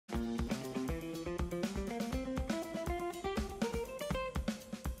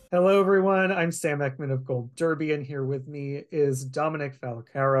Hello, everyone. I'm Sam Eckmann of Gold Derby, and here with me is Dominic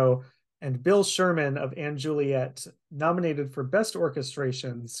Fallacaro and Bill Sherman of And Juliet, nominated for Best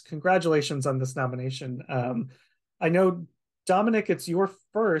Orchestrations. Congratulations on this nomination. I know, Dominic, it's your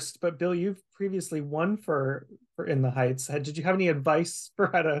first, but Bill, you've previously won for In the Heights. Did you have any advice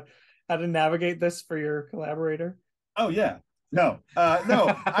for how to navigate this for your collaborator? Oh yeah. No.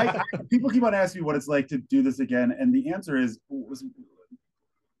 I people keep on asking me what it's like to do this again, and the answer is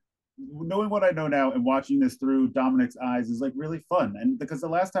knowing what I know now and watching this through Dominic's eyes is like really fun. And because the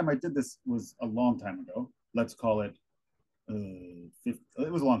last time I did this was a long time ago. Let's call it 50,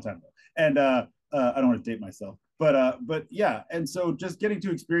 it was a long time ago. And I don't want to date myself, but yeah. And so just getting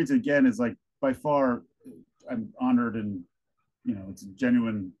to experience it again is like by far, I'm honored and it's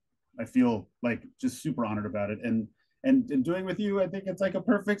genuine. I feel like just super honored about it, and doing with you, I think it's like a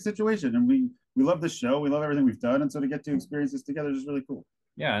perfect situation. And we love the show, we love everything we've done, and so to get to experience this together is just really cool.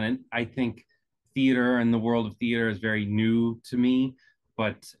 Yeah, and I think theater and the world of theater is very new to me,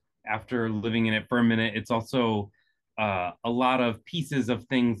 but after living in it for a minute, it's also a lot of pieces of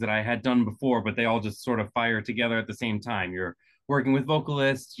things that I had done before, but they all just sort of fire together at the same time. You're working with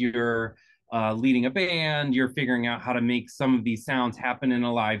vocalists, you're leading a band, you're figuring out how to make some of these sounds happen in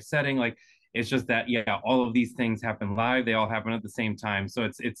a live setting. Like it's just that, yeah, all of these things happen live. They all happen at the same time. So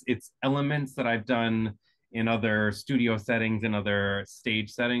it's elements that I've done in other studio settings and other stage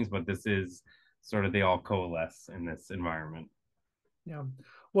settings, but this is sort of they all coalesce in this environment. Yeah.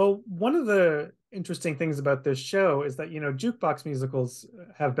 Well, one of the interesting things about this show is that, jukebox musicals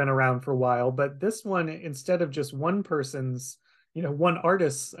have been around for a while, but this one, instead of just one person's, one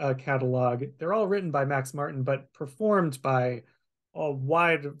artist's catalog, they're all written by Max Martin, but performed by a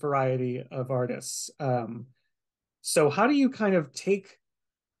wide variety of artists. So how do you kind of take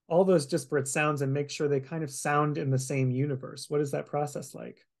all those disparate sounds and make sure they kind of sound in the same universe? What is that process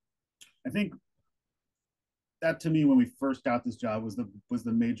like? I think that to me when we first got this job was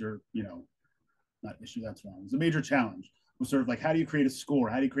the major, not issue, that's wrong, it was a major challenge. Was sort of like, how do you create a score,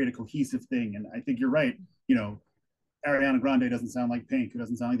 how do you create a cohesive thing? And I think you're right. Ariana Grande doesn't sound like Pink, it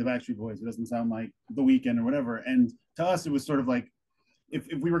doesn't sound like the Backstreet Boys, it doesn't sound like The Weeknd or whatever. And to us it was sort of like, if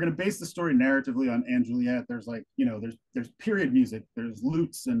we were going to base the story narratively on And Juliet, there's like, there's period music, there's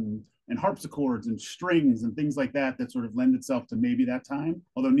lutes and harpsichords and strings and things like that that sort of lend itself to maybe that time,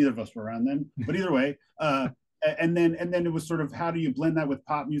 although neither of us were around then. But either way, and then it was sort of, how do you blend that with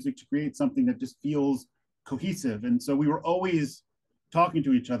pop music to create something that just feels cohesive? And so we were always talking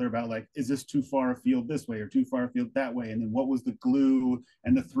to each other about like, is this too far afield this way or too far afield that way? And then what was the glue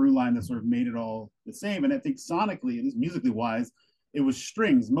and the through line that sort of made it all the same? And I think sonically, at least musically wise, it was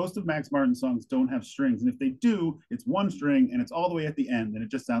strings. Most of Max Martin's songs don't have strings, and if they do, it's one string and it's all the way at the end, and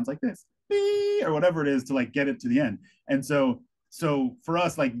it just sounds like this, or whatever it is to like get it to the end. And so for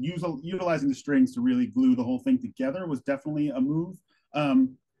us, like utilizing the strings to really glue the whole thing together was definitely a move.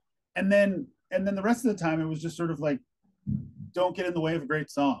 Um, and then the rest of the time, it was just sort of like, don't get in the way of a great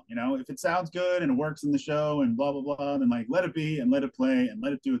song. If it sounds good and it works in the show and blah blah blah, then like let it be and let it play and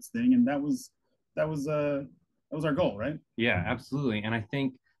let it do its thing. And that was our goal, right? Yeah, absolutely. And I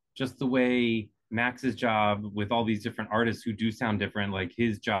think just the way Max's job with all these different artists who do sound different, like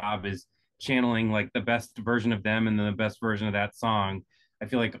his job is channeling like the best version of them and then the best version of that song. I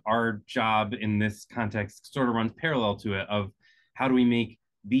feel like our job in this context sort of runs parallel to it of how do we make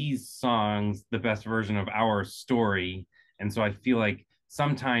these songs the best version of our story. And so I feel like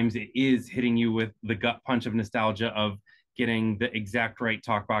sometimes it is hitting you with the gut punch of nostalgia of getting the exact right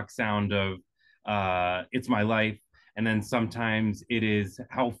talkbox sound of It's My Life. And then sometimes it is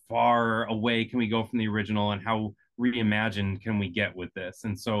how far away can we go from the original and how reimagined can we get with this.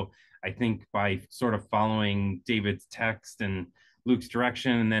 And so I think by sort of following David's text and Luke's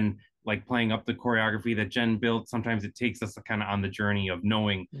direction and then like playing up the choreography that Jen built, sometimes it takes us kind of on the journey of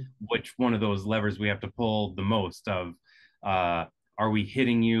knowing which one of those levers we have to pull the most of. uh are we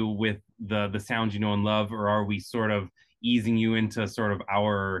hitting you with the sounds you know and love, or are we sort of easing you into sort of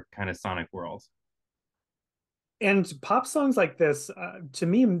our kind of sonic world? And pop songs like this, to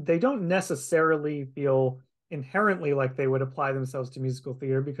me, they don't necessarily feel inherently like they would apply themselves to musical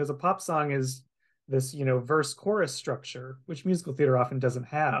theater, because a pop song is this, verse chorus structure, which musical theater often doesn't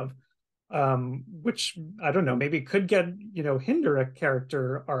have. Which I don't know, maybe could get, hinder a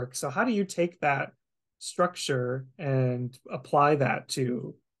character arc. So how do you take that structure and apply that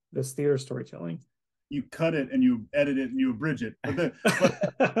to this theater storytelling? You cut it and you edit it and you abridge it. But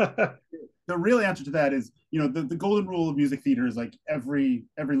the real answer to that is, the golden rule of music theater is like every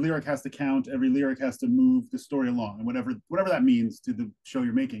lyric has to count, every lyric has to move the story along, and whatever that means to the show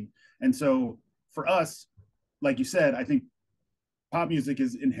you're making. And so for us, like you said, I think pop music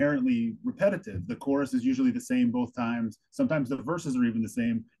is inherently repetitive. The chorus is usually the same both times. Sometimes the verses are even the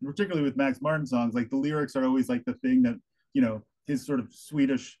same. And particularly with Max Martin songs, like the lyrics are always like the thing that, you know, his sort of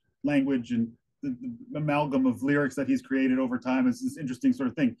Swedish language and the amalgam of lyrics that he's created over time is this interesting sort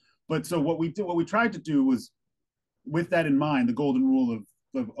of thing. But so what we tried to do was, with that in mind, the golden rule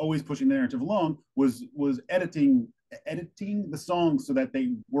of always pushing the narrative along was editing the songs so that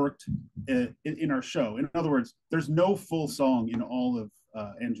they worked in our show. In other words, there's no full song in all of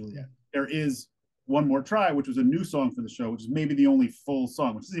and Juliet. There is One More Try, which was a new song for the show, which is maybe the only full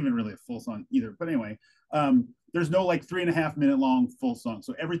song, which isn't even really a full song either. But anyway, there's no like 3.5 minute long full song.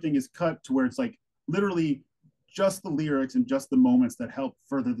 So everything is cut to where it's like literally just the lyrics and just the moments that help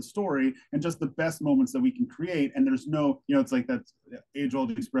further the story and just the best moments that we can create. And there's no, you know, it's like that age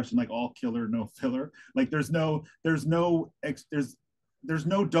old expression, like all killer, no filler. Like there's no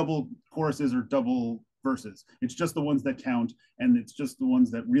double choruses or double verses. It's just the ones that count. And it's just the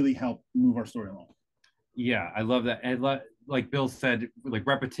ones that really help move our story along. Yeah, I love that. And like Bill said, like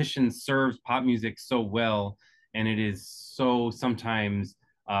repetition serves pop music so well, and it is so sometimes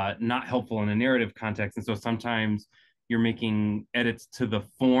not helpful in a narrative context. And so sometimes you're making edits to the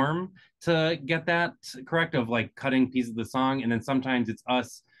form to get that correct, of like cutting pieces of the song. And then sometimes it's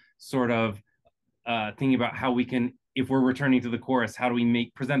us sort of thinking about how we can, if we're returning to the chorus, how do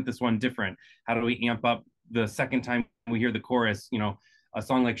we present this one different? How do we amp up the second time we hear the chorus? You know, a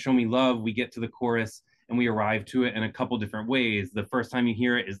song like Show Me Love, we get to the chorus and we arrive to it in a couple different ways. The first time you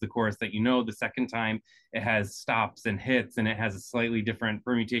hear it is the chorus that you know. The second time it has stops and hits, and it has a slightly different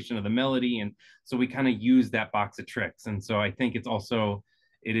permutation of the melody. And so we kind of use that box of tricks. And so I think it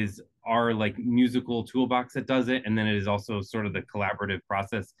is our like musical toolbox that does it. And then it is also sort of the collaborative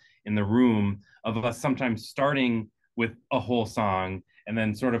process in the room of us sometimes starting with a whole song and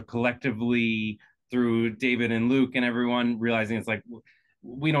then sort of collectively through David and Luke and everyone realizing it's like,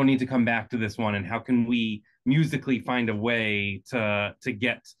 we don't need to come back to this one, and how can we musically find a way to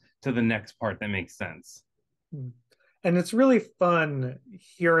get to the next part that makes sense. And it's really fun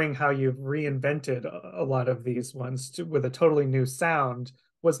hearing how you've reinvented a lot of these ones with a totally new sound.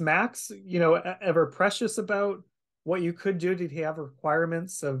 Was Max, you know, ever precious about what you could do? Did he have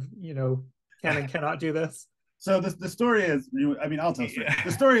requirements of, you know, can and cannot do this? So the story is, I mean, I'll tell you.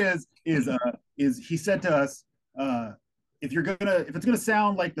 The story is he said to us, if it's gonna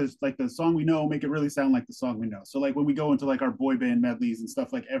sound like the song we know, make it really sound like the song we know. So like when we go into like our boy band medleys and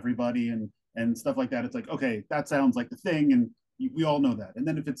stuff, like Everybody and stuff like that, it's like, okay, that sounds like the thing, and we all know that. And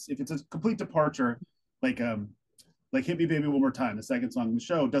then if it's a complete departure, like Hit Me Baby One More Time, the second song in the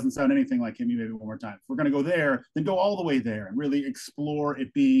show, doesn't sound anything like Hit Me Baby One More Time. If we're gonna go there, then go all the way there and really explore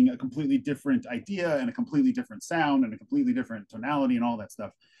it being a completely different idea and a completely different sound and a completely different tonality and all that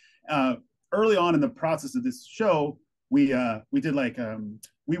stuff. Early on in the process of this show, we did like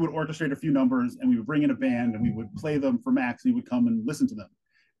we would orchestrate a few numbers and we would bring in a band and we would play them for Max. And he would come and listen to them.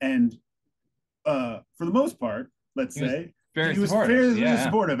 And for the most part, let's say, he was very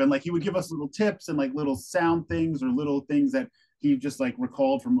supportive, and like he would give us little tips and like little sound things or little things that he just like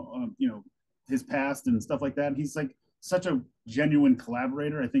recalled from you know, his past and stuff like that. And he's like such a genuine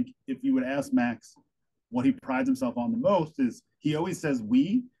collaborator. I think if you would ask Max what he prides himself on the most, is he always says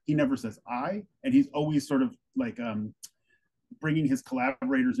we, he never says I, and he's always sort of like bringing his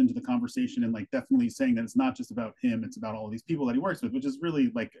collaborators into the conversation and like definitely saying that it's not just about him, it's about all of these people that he works with, which is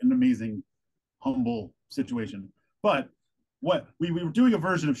really like an amazing, humble situation. But what we were doing a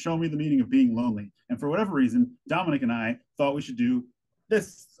version of Show Me the Meaning of Being Lonely, and for whatever reason, Dominic and I thought we should do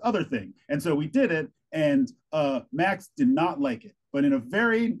this other thing, and so we did it. And Max did not like it, but in a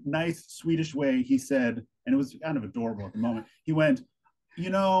very nice Swedish way, he said, and it was kind of adorable at the moment, he went, you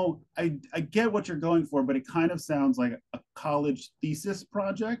know, I get what you're going for, but it kind of sounds like a college thesis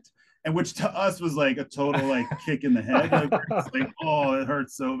project. And which to us was like a total like kick in the head. Like, oh, it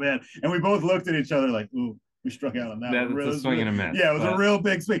hurts so bad. And we both looked at each other like, ooh, we struck out on that. That's a swing and a miss. Yeah, it was a real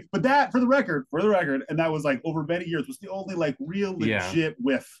big swing. But that, for the record, and that was like over many years, was the only like real legit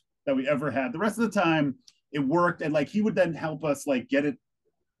whiff that we ever had. The rest of the time, it worked, and like he would then help us like get it,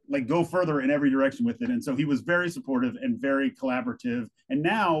 like go further in every direction with it. And so he was very supportive and very collaborative. And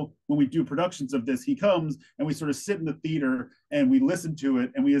now when we do productions of this, he comes and we sort of sit in the theater and we listen to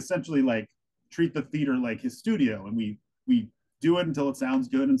it, and we essentially like treat the theater like his studio, and we do it until it sounds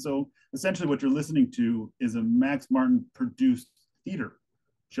good. And so essentially what you're listening to is a Max Martin produced theater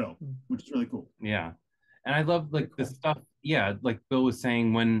show, which is really cool. Yeah. And I love like the stuff, like Bill was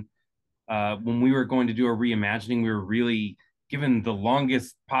saying, when we were going to do a reimagining, we were really given the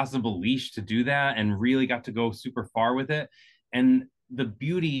longest possible leash to do that and really got to go super far with it. And the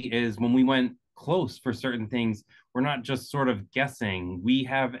beauty is when we went close for certain things. We're not just sort of guessing. We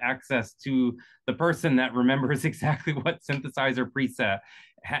have access to the person that remembers exactly what synthesizer preset.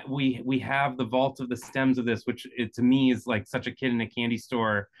 We have the vault of the stems of this, which to me is like such a kid in a candy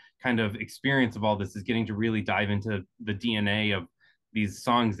store kind of experience of all this, is getting to really dive into the DNA of these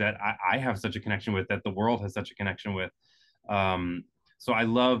songs that I have such a connection with, that the world has such a connection with. So I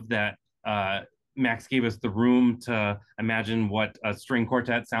love that Max gave us the room to imagine what a string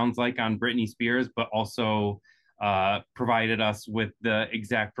quartet sounds like on Britney Spears, but also provided us with the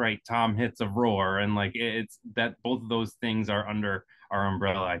exact right tom hits of Roar. And like it's that both of those things are under our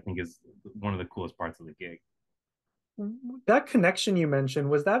umbrella, I think is one of the coolest parts of the gig. That connection you mentioned,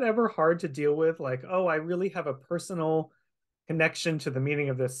 was that ever hard to deal with? Like, oh, I really have a personal connection to the meaning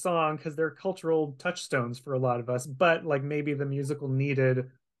of this song because they're cultural touchstones for a lot of us, but like maybe the musical needed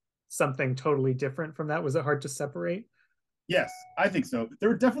something totally different from that. Was it hard to separate? Yes, I think so. There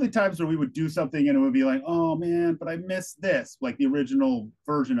were definitely times where we would do something and it would be like, oh man, but I missed this, like the original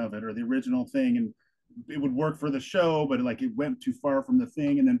version of it or the original thing, and it would work for the show, but like it went too far from the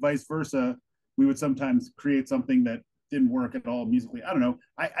thing, and then vice versa. We would sometimes create something that didn't work at all musically. I don't know.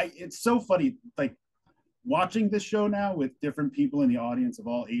 It's so funny, like watching this show now with different people in the audience of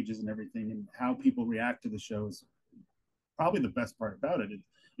all ages and everything, and how people react to the show is probably the best part about it.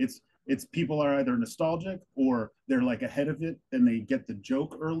 It's people are either nostalgic or they're like ahead of it and they get the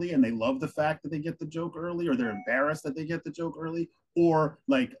joke early and they love the fact that they get the joke early, or they're embarrassed that they get the joke early, or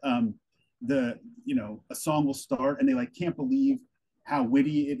like a song will start and they like can't believe how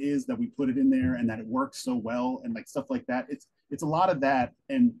witty it is that we put it in there and that it works so well, and like stuff like that. It's a lot of that,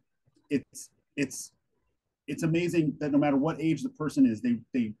 and it's it's amazing that no matter what age the person is,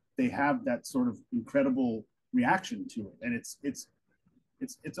 they have that sort of incredible reaction to it, and it's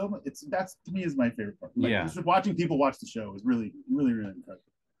that's to me is my favorite part. Like, Yeah, just watching people watch the show is really really really incredible.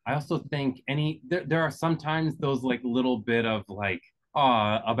 I also think there are sometimes those like little bit of like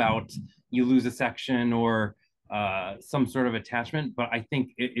about you lose a section or some sort of attachment, but I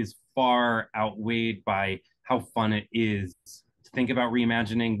think it is far outweighed by how fun it is to think about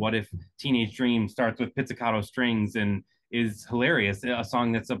reimagining. What if Teenage Dream starts with pizzicato strings and is hilarious, a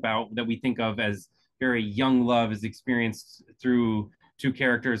song that's about that we think of as very young love is experienced through two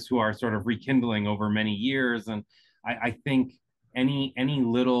characters who are sort of rekindling over many years. And I think any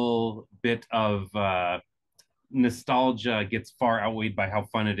little bit of nostalgia gets far outweighed by how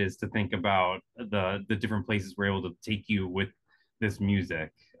fun it is to think about the different places we're able to take you with this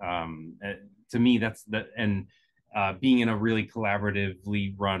music. To me, that's the and being in a really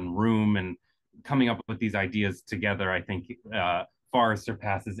collaboratively run room and coming up with these ideas together, I think far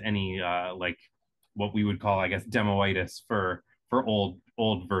surpasses any like what we would call, I guess, demoitis for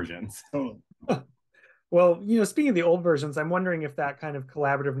old versions. Totally. Well, speaking of the old versions, I'm wondering if that kind of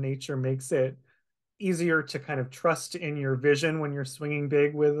collaborative nature makes it easier to kind of trust in your vision when you're swinging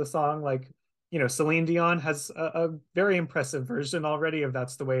big with a song. Like, Celine Dion has a very impressive version already of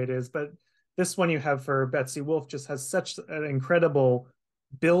That's the Way It Is, but this one you have for Betsy Wolfe just has such an incredible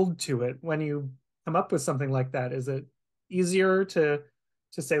build to it. When you come up with something like that, is it easier to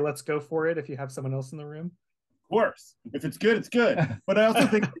say let's go for it if you have someone else in the room? Of course, if it's good, it's good. But I also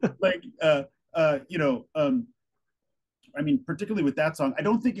think like I mean, particularly with that song, I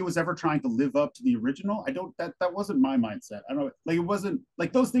don't think it was ever trying to live up to the original. I don't that wasn't my mindset. I don't know, like it wasn't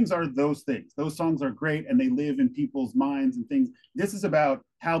like those things are those things. Those songs are great and they live in people's minds and things. This is about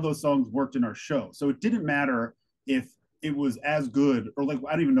how those songs worked in our show. So it didn't matter if it was as good or like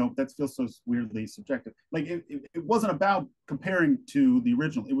I don't even know, that feels so weirdly subjective. Like it wasn't about comparing to the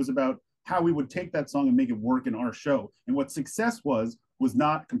original. It was about how we would take that song and make it work in our show. And what success was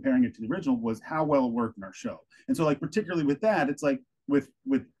not comparing it to the original, was how well it worked in our show. And so like particularly with that, it's like with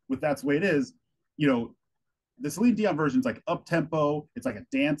That's the Way It Is, the Celine Dion version is like up tempo, it's like a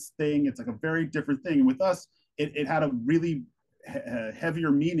dance thing, it's like a very different thing. And with us, it had a really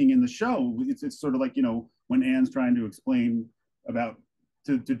heavier meaning in the show. It's sort of like when Anne's trying to explain about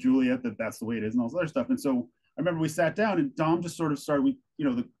to Juliet that that's the way it is and all this other stuff. And so I remember we sat down and Dom just sort of started,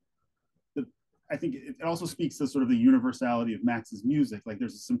 I think it also speaks to sort of the universality of Max's music. Like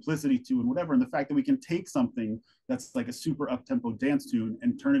there's a simplicity to and whatever. And the fact that we can take something that's like a super up-tempo dance tune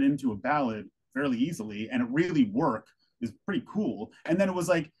and turn it into a ballad fairly easily and it really work is pretty cool. And then it was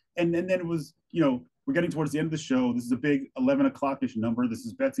like, and then it was, we're getting towards the end of the show. This is a big 11 o'clock-ish number. This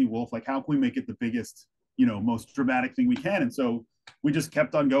is Betsy Wolfe. Like, how can we make it the biggest, most dramatic thing we can? And so we just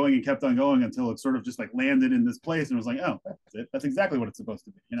kept on going and kept on going until it sort of just like landed in this place and it was like, oh, that's it. That's exactly what it's supposed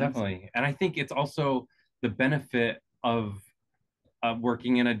to be. Definitely. And I think it's also the benefit of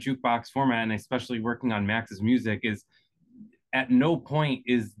working in a jukebox format, and especially working on Max's music, is at no point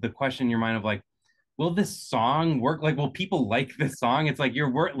is the question in your mind of like, will this song work? Like, will people like this song? It's like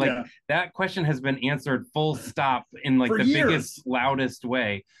your work, like that question has been answered full stop in like the biggest, loudest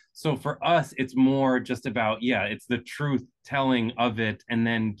way. So for us, it's more just about, it's the truth telling of it, and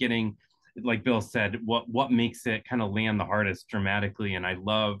then getting, like Bill said, what makes it kind of land the hardest dramatically. And I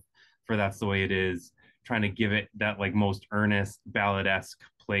love for That's the Way It Is, trying to give it that like most earnest ballad-esque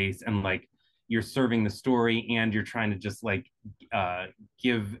place, and like you're serving the story and you're trying to just like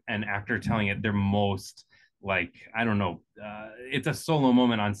give an actor telling it their most, like, I don't know, it's a solo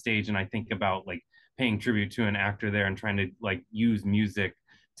moment on stage. And I think about like paying tribute to an actor there and trying to like use music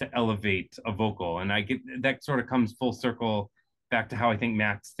to elevate a vocal. And I get that sort of comes full circle back to how I think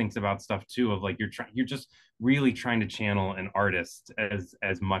Max thinks about stuff too, of like you're just really trying to channel an artist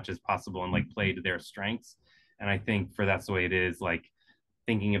as much as possible and like play to their strengths. And I think for That's the Way It Is, like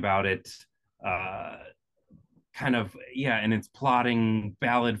thinking about it kind of in its plotting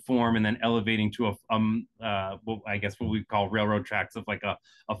ballad form, and then elevating to I guess what we call railroad tracks of like a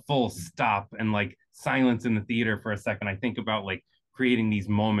full stop and like silence in the theater for a second. I think about like creating these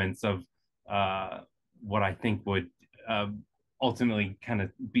moments of what I think would ultimately kind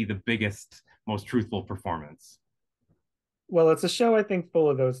of be the biggest, most truthful performance. Well, it's a show, I think, full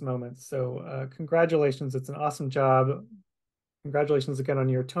of those moments. So congratulations. It's an awesome job. Congratulations again on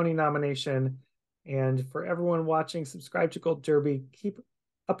your Tony nomination. And for everyone watching, subscribe to Gold Derby. Keep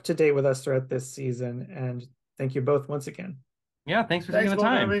up to date with us throughout this season. And thank you both once again. Yeah, thanks for taking the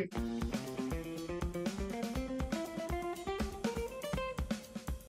time.